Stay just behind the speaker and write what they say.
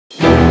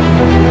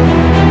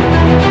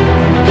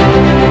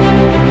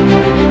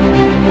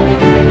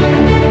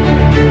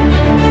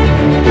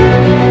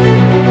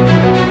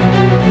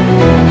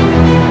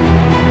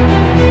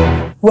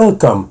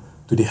Welcome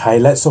to the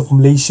highlights of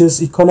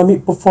Malaysia's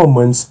economic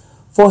performance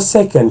for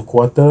second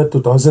quarter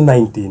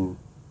 2019.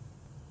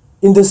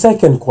 In the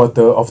second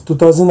quarter of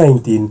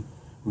 2019,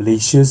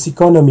 Malaysia's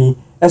economy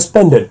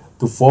expanded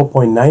to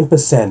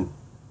 4.9%.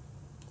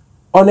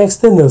 On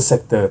external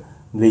sector,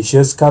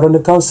 Malaysia's current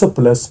account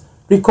surplus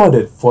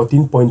recorded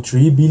 14.3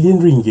 billion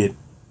ringgit.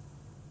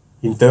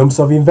 In terms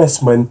of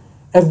investment,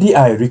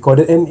 FDI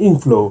recorded an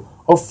inflow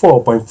of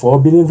 4.4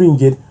 billion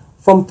ringgit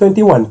from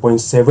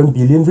 21.7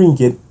 billion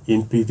ringgit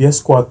in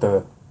previous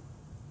quarter.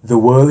 The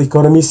world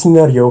economy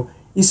scenario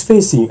is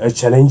facing a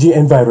challenging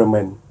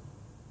environment.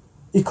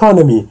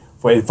 Economy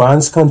for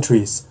advanced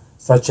countries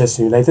such as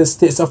United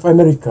States of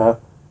America,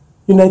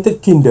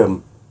 United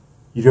Kingdom,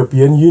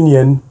 European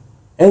Union,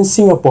 and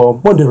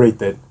Singapore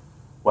moderated,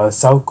 while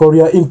South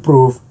Korea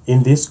improved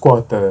in this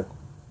quarter.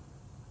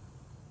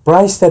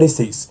 Price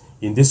statistics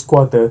in this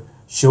quarter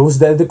shows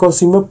that the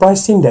consumer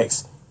price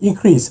index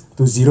increased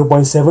to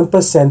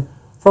 0.7%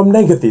 from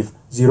negative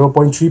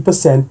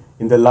 0.3%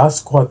 in the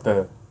last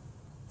quarter.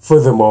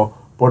 Furthermore,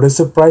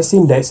 producer price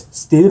index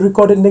still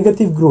recorded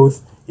negative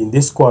growth in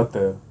this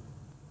quarter.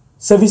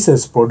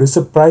 Services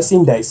producer price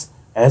index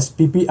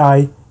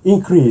 (SPPI)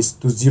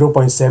 increased to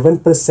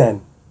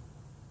 0.7%.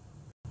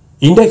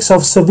 Index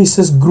of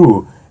services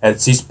grew at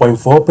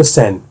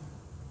 6.4%.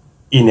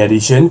 In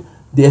addition,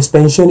 the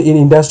expansion in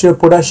industrial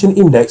production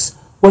index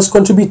was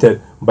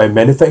contributed by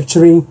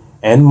manufacturing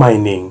and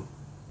mining.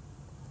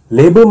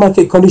 Labour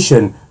market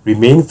condition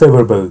remained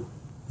favourable.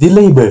 The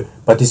labour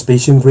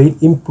participation rate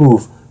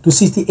improved to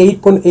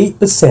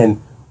 68.8%,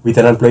 with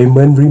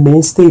unemployment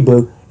remained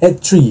stable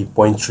at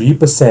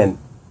 3.3%.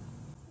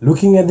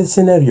 Looking at the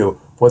scenario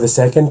for the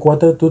second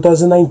quarter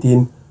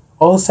 2019,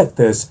 all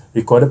sectors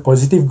recorded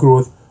positive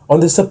growth on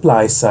the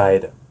supply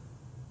side.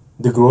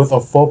 The growth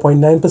of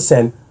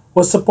 4.9%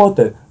 was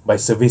supported by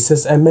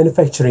services and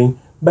manufacturing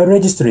by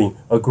registering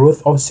a growth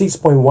of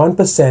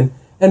 6.1%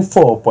 and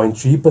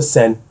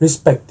 4.3%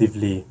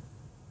 respectively.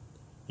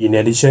 In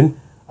addition,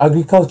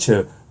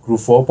 agriculture grew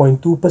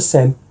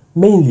 4.2%,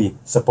 mainly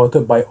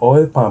supported by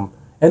oil palm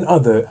and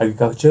other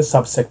agriculture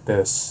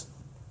subsectors.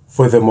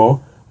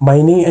 Furthermore,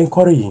 mining and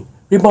quarrying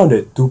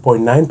rebounded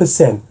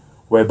 2.9%,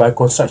 whereby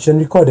construction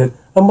recorded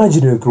a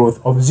marginal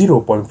growth of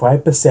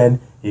 0.5%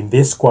 in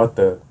this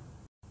quarter.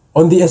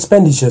 On the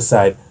expenditure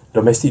side,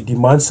 domestic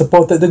demand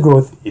supported the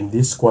growth in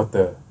this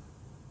quarter.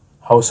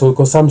 Household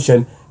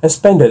consumption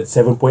expanded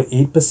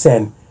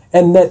 7.8%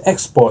 and net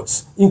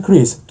exports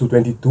increased to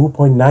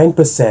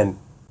 22.9%.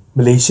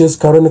 Malaysia's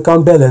current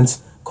account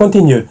balance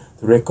continued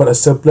to record a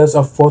surplus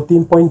of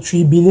 14.3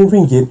 billion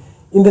ringgit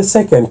in the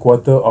second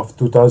quarter of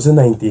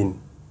 2019.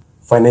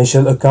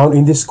 Financial account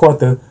in this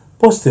quarter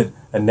posted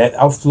a net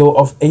outflow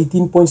of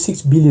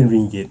 18.6 billion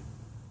ringgit.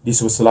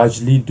 This was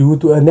largely due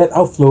to a net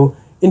outflow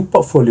in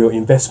portfolio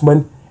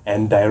investment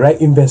and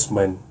direct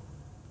investment.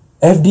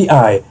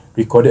 FDI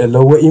recorded a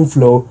lower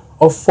inflow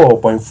of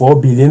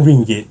 4.4 billion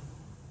ringgit.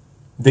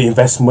 The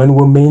investment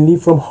were mainly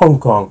from Hong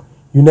Kong,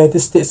 United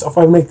States of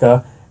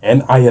America,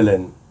 and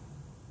Ireland.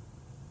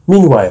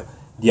 Meanwhile,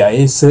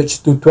 DIA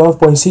surged to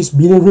 12.6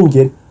 billion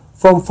ringgit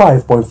from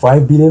 5.5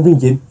 billion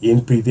ringgit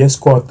in previous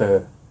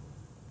quarter.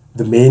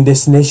 The main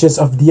destinations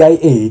of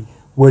DIA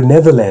were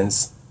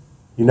Netherlands,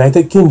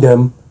 United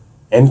Kingdom,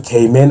 and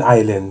Cayman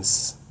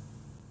Islands.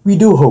 We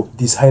do hope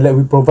this highlight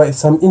will provide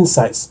some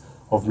insights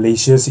of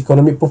Malaysia's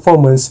economic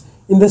performance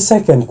in the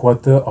second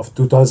quarter of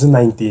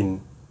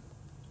 2019.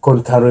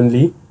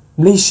 Concurrently,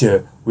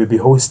 Malaysia will be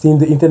hosting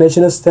the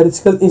International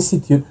Statistical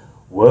Institute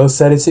World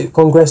Statistics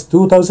Congress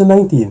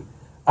 2019,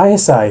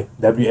 ISI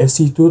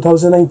WSC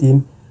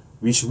 2019,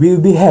 which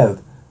will be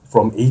held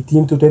from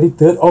 18 to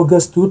 23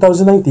 August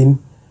 2019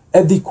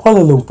 at the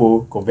Kuala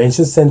Lumpur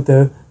Convention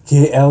Centre,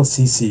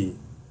 KLCC.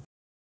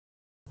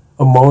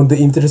 Among the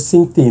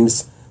interesting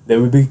themes that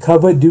will be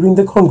covered during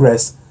the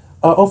Congress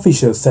are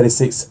official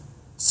statistics,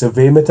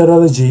 survey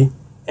methodology,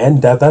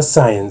 and data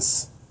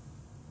science.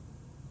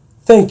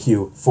 Thank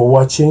you for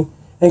watching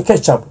and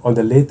catch up on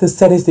the latest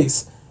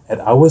statistics at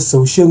our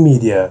social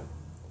media.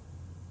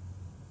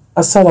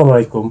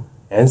 Assalamualaikum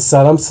and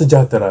salam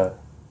sejahtera.